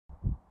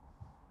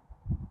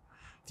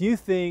Few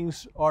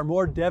things are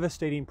more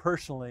devastating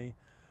personally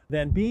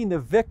than being the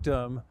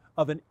victim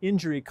of an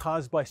injury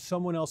caused by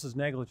someone else's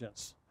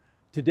negligence.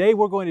 Today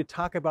we're going to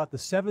talk about the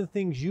 7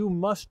 things you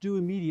must do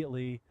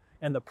immediately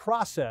and the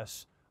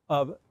process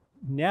of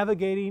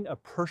navigating a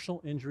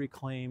personal injury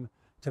claim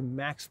to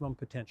maximum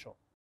potential.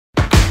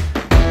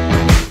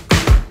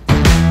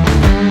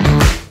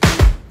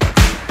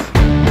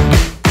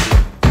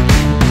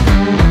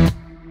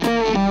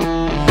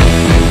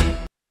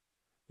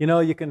 You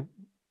know, you can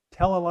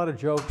tell a lot of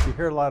jokes, you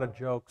hear a lot of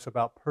jokes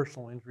about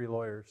personal injury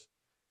lawyers,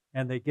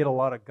 and they get a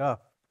lot of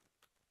guff.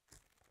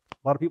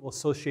 A lot of people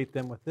associate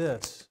them with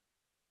this.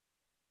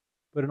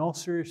 But in all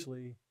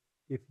seriously,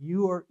 if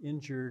you are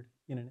injured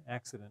in an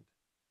accident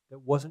that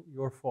wasn't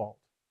your fault,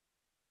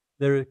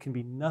 there can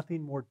be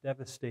nothing more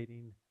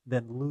devastating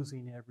than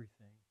losing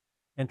everything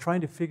and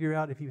trying to figure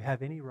out if you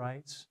have any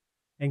rights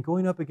and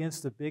going up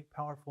against the big,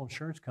 powerful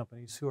insurance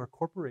companies who are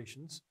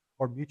corporations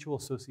or mutual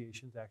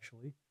associations,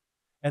 actually,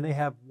 and they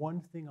have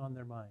one thing on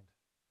their mind: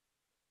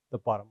 the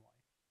bottom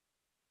line.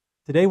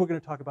 Today we're going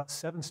to talk about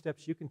 7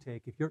 steps you can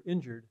take if you're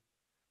injured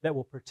that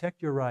will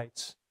protect your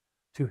rights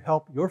to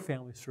help your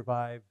family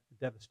survive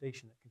the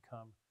devastation that can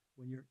come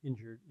when you're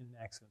injured in an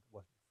accident that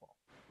wasn't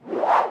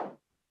your fault.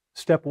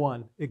 Step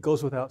 1, it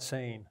goes without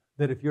saying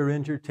that if you're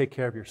injured, take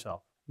care of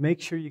yourself.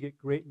 Make sure you get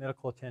great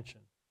medical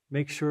attention.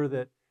 Make sure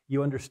that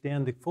you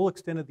understand the full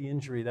extent of the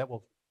injury. That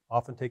will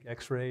often take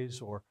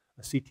x-rays or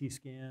a CT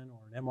scan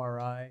or an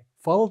MRI.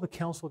 Follow the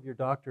counsel of your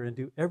doctor and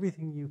do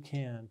everything you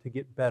can to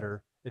get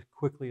better as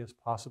quickly as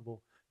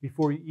possible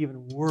before you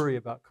even worry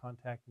about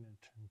contacting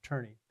an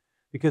attorney.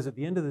 Because at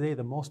the end of the day,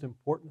 the most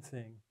important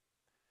thing,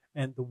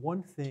 and the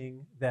one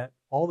thing that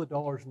all the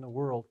dollars in the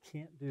world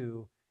can't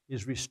do,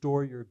 is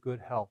restore your good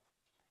health.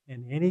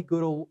 And any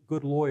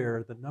good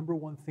lawyer, the number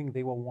one thing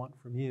they will want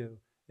from you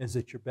is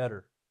that you're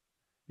better.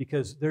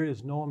 Because there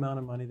is no amount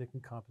of money that can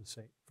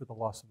compensate for the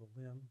loss of a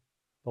limb,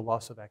 the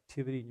loss of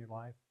activity in your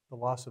life, the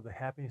loss of the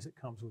happiness that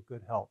comes with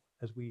good health,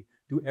 as we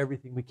do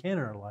everything we can in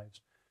our lives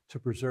to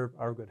preserve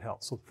our good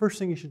health. So the first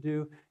thing you should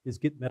do is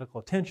get medical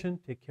attention,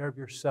 take care of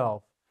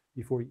yourself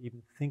before you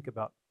even think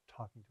about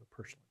talking to a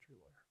personal injury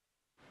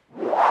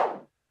lawyer.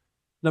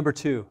 Number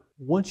 2,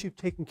 once you've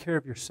taken care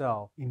of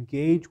yourself,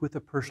 engage with a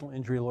personal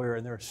injury lawyer,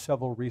 and there are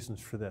several reasons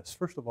for this.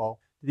 First of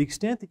all, to the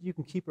extent that you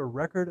can keep a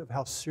record of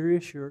how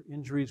serious your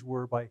injuries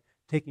were by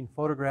taking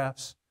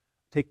photographs,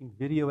 taking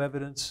video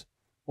evidence,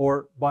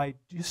 or by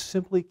just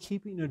simply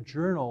keeping a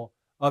journal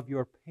of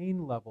your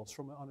pain levels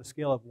on a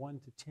scale of 1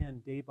 to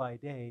 10 day by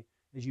day,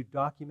 as you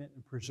document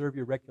and preserve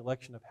your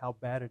recollection of how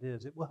bad it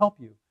is, it will help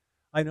you.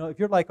 I know if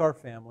you're like our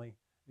family,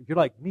 if you're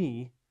like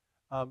me,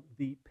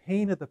 the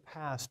pain of the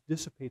past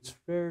dissipates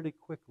fairly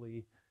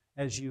quickly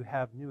as you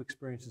have new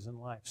experiences in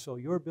life. So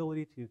your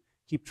ability to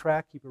keep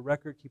track, keep a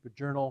record, keep a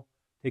journal,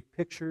 take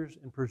pictures,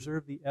 and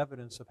preserve the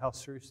evidence of how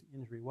serious the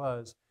injury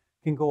was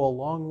can go a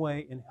long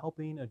way in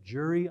helping a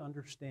jury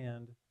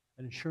understand,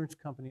 an insurance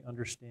company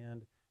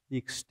understand, the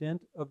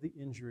extent of the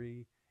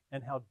injury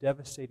and how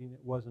devastating it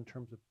was in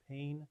terms of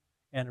pain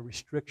and a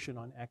restriction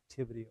on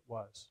activity it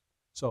was.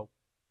 So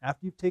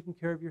after you've taken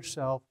care of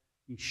yourself,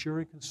 be sure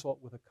and consult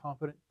with a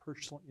competent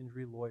personal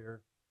injury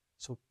lawyer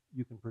so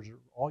you can preserve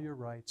all your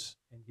rights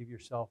and give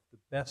yourself the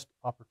best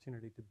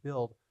opportunity to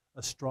build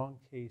a strong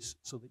case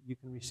so that you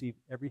can receive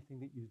everything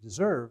that you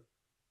deserve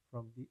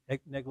from the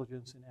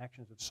negligence and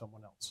actions of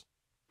someone else.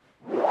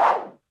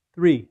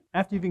 3,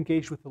 after you've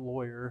engaged with the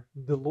lawyer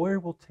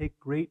will take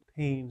great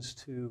pains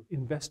to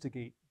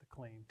investigate the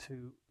claim,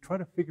 to try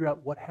to figure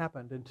out what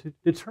happened and to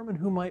determine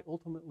who might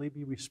ultimately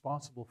be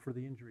responsible for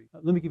the injury.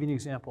 Let me give you an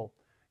example.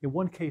 In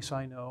one case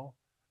I know,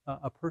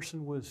 a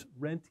person was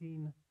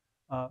renting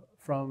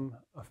from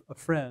a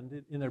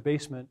friend in their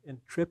basement and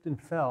tripped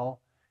and fell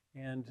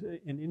and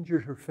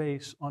injured her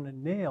face on a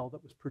nail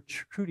that was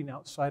protruding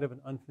outside of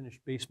an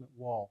unfinished basement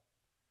wall.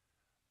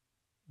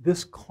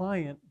 This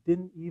client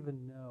didn't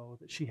even know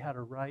that she had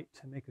a right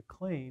to make a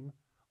claim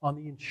on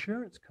the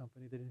insurance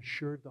company that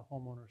insured the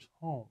homeowner's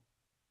home.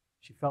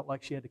 She felt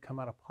like she had to come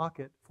out of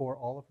pocket for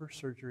all of her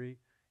surgery,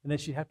 and then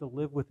she'd have to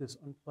live with this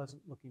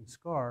unpleasant-looking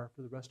scar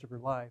for the rest of her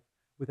life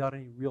without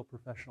any real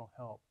professional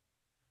help.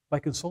 By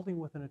consulting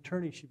with an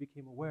attorney, she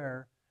became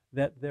aware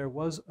that there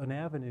was an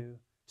avenue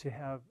to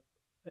have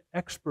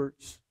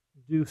experts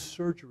do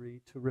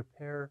surgery to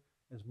repair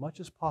as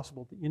much as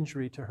possible the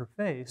injury to her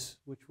face,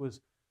 which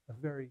was a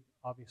very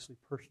obviously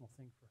personal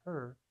thing for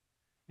her,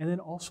 and then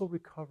also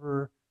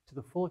recover to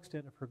the full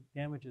extent of her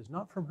damages,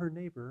 not from her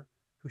neighbor,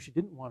 who she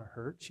didn't want to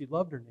hurt, she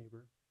loved her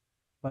neighbor,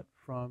 but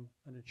from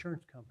an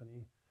insurance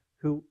company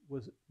who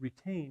was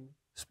retained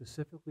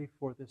specifically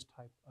for this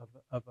type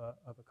of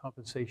a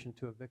compensation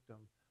to a victim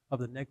of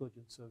the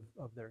negligence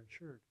of their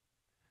insured.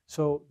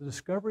 So the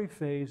discovery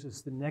phase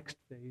is the next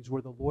phase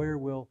where the lawyer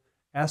will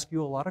ask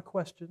you a lot of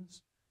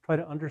questions, try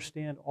to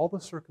understand all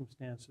the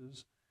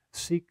circumstances,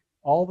 seek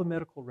all the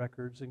medical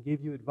records, and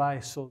give you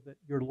advice so that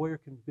your lawyer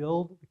can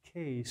build the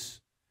case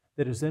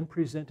that is then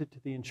presented to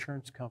the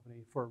insurance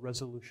company for a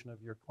resolution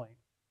of your claim.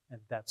 And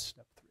that's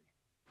step 3.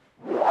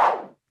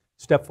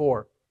 Step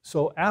 4,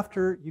 So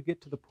after you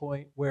get to the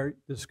point where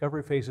the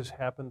discovery phase has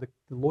happened,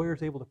 the lawyer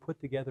is able to put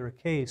together a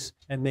case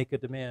and make a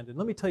demand. And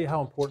let me tell you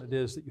how important it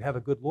is that you have a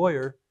good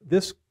lawyer.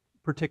 This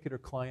particular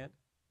client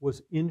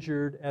was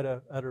injured at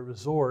a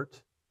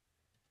resort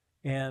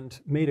and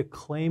made a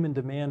claim and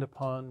demand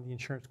upon the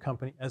insurance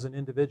company as an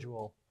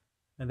individual.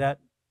 And that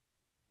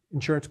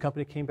insurance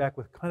company came back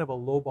with kind of a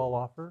lowball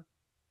offer,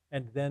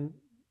 and then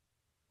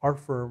our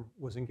firm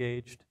was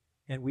engaged,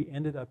 and we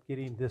ended up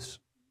getting this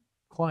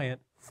client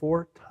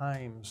 4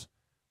 times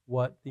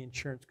what the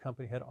insurance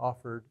company had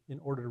offered in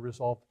order to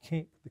resolve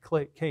the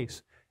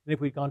case. And if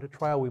we'd gone to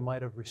trial, we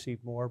might have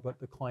received more, but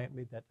the client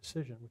made that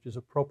decision, which is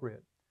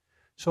appropriate.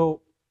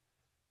 So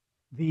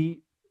the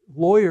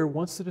lawyer,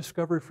 once the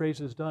discovery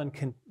phase is done,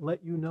 can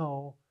let you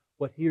know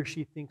what he or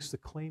she thinks the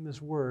claim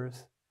is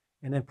worth,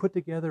 and then put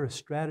together a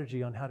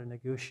strategy on how to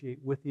negotiate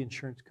with the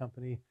insurance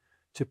company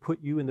to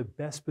put you in the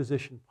best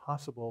position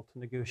possible to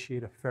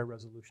negotiate a fair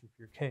resolution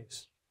for your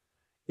case.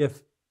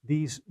 If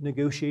these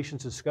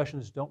negotiations,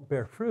 discussions don't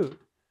bear fruit,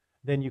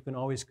 then you can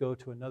always go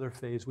to another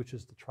phase, which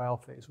is the trial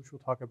phase, which we'll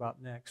talk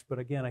about next. But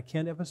again, I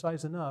can't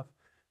emphasize enough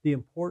the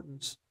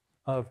importance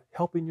of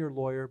helping your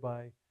lawyer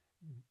by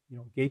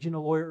engaging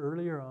a lawyer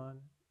earlier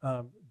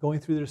on, going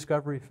through the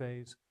discovery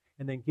phase,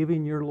 and then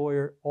giving your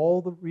lawyer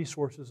all the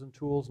resources and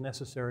tools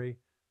necessary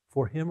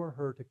for him or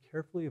her to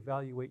carefully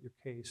evaluate your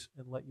case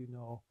and let you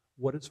know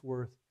what it's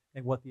worth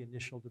and what the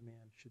initial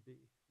demand should be,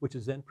 which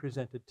is then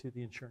presented to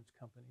the insurance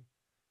company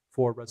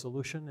for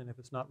resolution. And if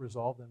it's not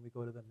resolved, then we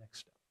go to the next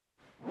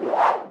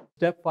step.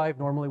 Step 5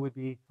 normally would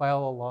be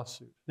file a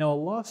lawsuit. Now, a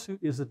lawsuit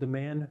is a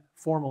demand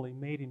formally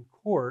made in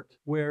court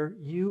where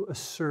you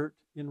assert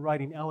in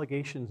writing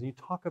allegations and you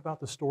talk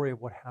about the story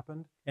of what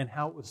happened and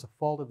how it was the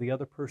fault of the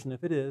other person,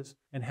 if it is,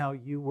 and how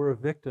you were a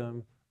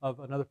victim of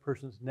another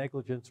person's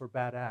negligence or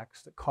bad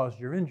acts that caused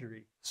your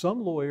injury.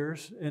 Some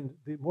lawyers, and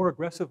the more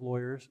aggressive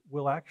lawyers,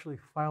 will actually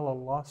file a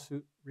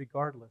lawsuit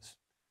regardless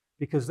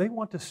because they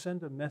want to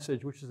send a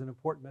message, which is an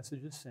important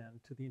message to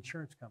send to the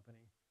insurance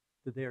company,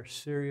 that they are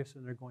serious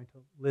and they're going to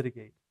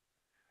litigate.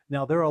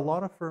 Now, there are a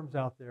lot of firms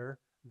out there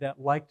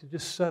that like to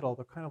just settle.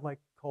 They're kind of like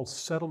called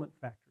settlement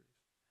factories.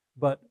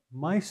 But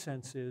my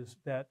sense is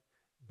that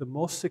the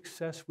most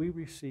success we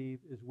receive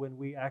is when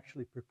we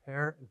actually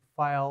prepare and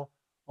file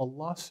a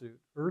lawsuit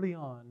early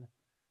on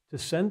to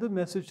send the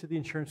message to the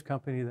insurance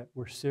company that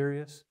we're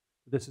serious,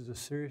 that this is a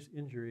serious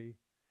injury,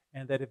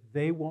 and that if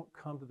they won't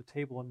come to the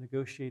table and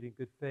negotiate in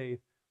good faith,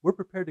 we're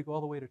prepared to go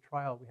all the way to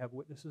trial. We have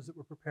witnesses that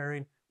we're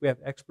preparing, we have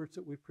experts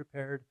that we've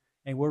prepared,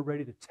 and we're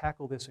ready to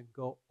tackle this and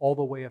go all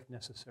the way if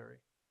necessary.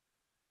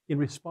 In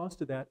response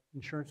to that,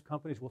 insurance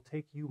companies will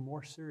take you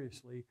more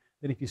seriously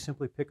than if you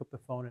simply pick up the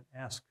phone and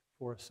ask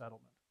for a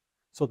settlement.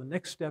 So the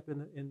next step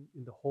in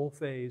the whole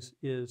phase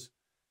is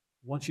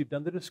once you've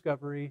done the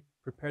discovery,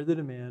 prepare the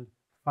demand,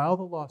 file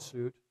the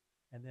lawsuit,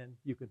 and then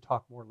you can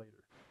talk more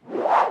later.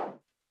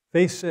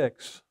 Phase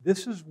 6,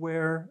 this is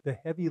where the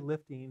heavy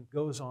lifting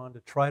goes on to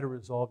try to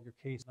resolve your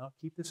case. Now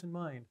keep this in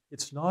mind.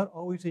 It's not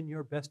always in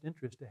your best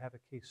interest to have a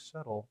case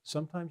settle.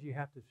 Sometimes you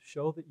have to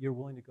show that you're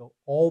willing to go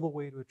all the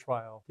way to a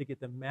trial to get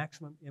the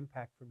maximum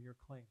impact from your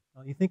claim.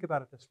 Now you think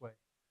about it this way.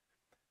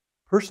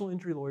 Personal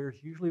injury lawyers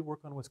usually work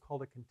on what's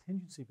called a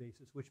contingency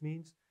basis, which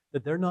means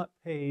that they're not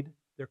paid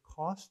their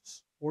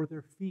costs or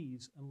their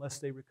fees unless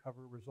they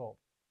recover a result.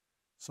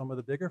 Some of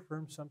the bigger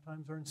firms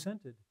sometimes are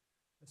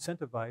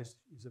incentivized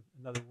is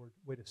another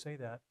way to say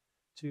that,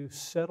 to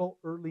settle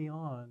early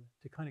on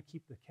to kind of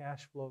keep the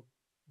cash flow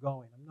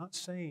going. I'm not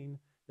saying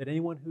that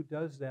anyone who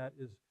does that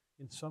is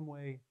in some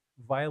way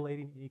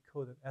violating any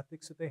code of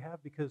ethics that they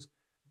have, because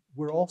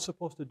we're all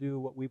supposed to do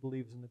what we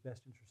believe is in the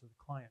best interest of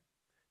the client.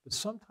 But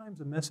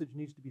sometimes a message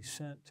needs to be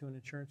sent to an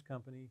insurance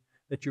company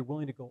that you're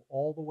willing to go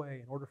all the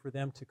way in order for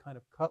them to kind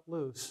of cut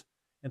loose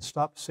and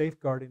stop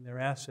safeguarding their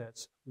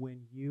assets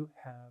when you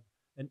have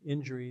an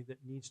injury that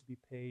needs to be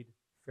paid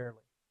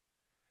fairly.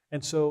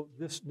 And so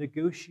this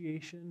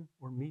negotiation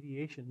or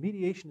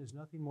mediation is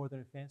nothing more than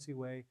a fancy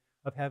way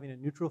of having a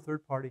neutral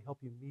third party help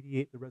you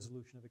mediate the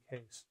resolution of a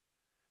case.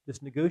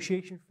 This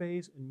negotiation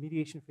phase and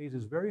mediation phase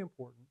is very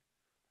important,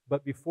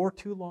 but before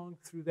too long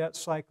through that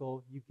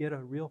cycle, you get a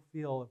real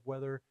feel of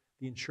whether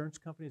the insurance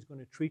company is going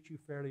to treat you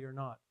fairly or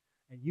not.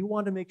 And you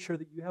want to make sure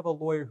that you have a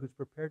lawyer who's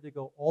prepared to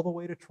go all the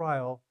way to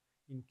trial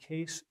in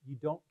case you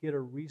don't get a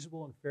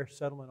reasonable and fair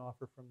settlement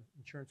offer from the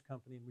insurance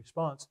company in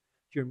response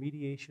to your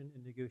mediation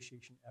and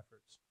negotiation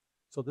efforts.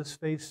 So this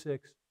phase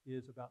 6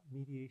 is about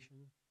mediation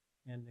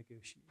and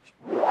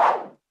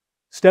negotiation.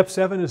 Step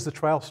 7 is the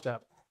trial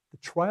step. The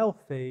trial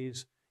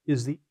phase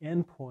is the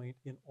end point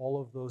in all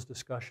of those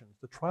discussions.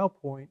 The trial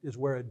point is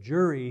where a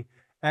jury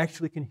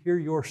actually can hear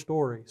your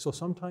story. So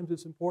sometimes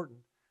it's important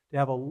to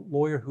have a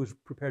lawyer who's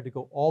prepared to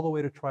go all the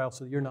way to trial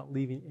so that you're not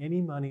leaving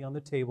any money on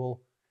the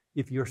table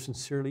if you're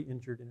sincerely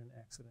injured in an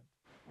accident.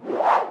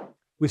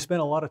 We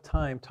spent a lot of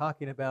time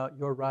talking about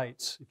your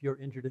rights if you're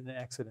injured in an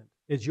accident.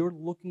 As you're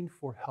looking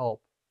for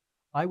help,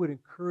 I would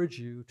encourage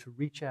you to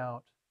reach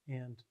out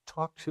and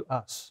talk to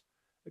us.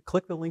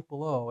 Click the link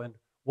below, and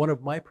One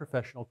of my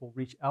professionals will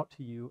reach out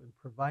to you and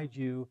provide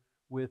you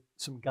with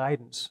some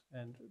guidance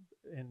and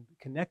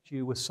connect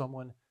you with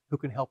someone who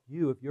can help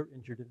you if you're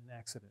injured in an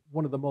accident.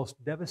 One of the most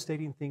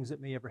devastating things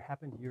that may ever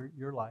happen to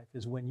your life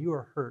is when you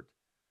are hurt,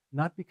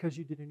 not because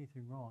you did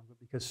anything wrong, but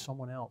because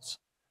someone else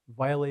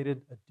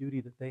violated a duty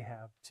that they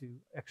have to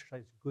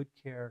exercise good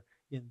care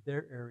in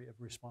their area of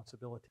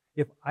responsibility.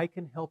 If I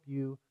can help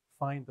you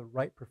find the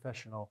right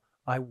professional,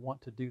 I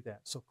want to do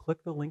that. So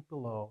click the link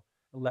below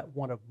and let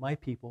one of my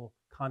people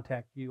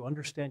contact you,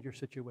 understand your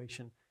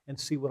situation, and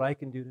see what I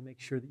can do to make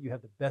sure that you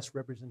have the best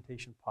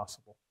representation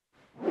possible.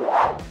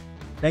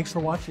 Thanks for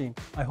watching.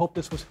 I hope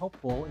this was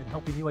helpful in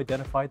helping you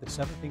identify the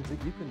 7 things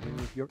that you can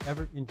do if you're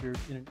ever injured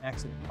in an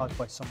accident caused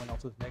by someone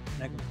else's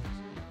negligence.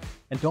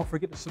 And don't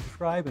forget to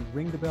subscribe and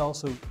ring the bell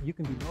so you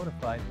can be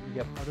notified when we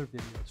have other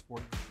videos for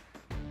you.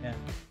 And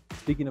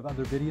speaking of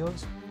other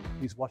videos,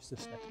 please watch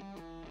this next one.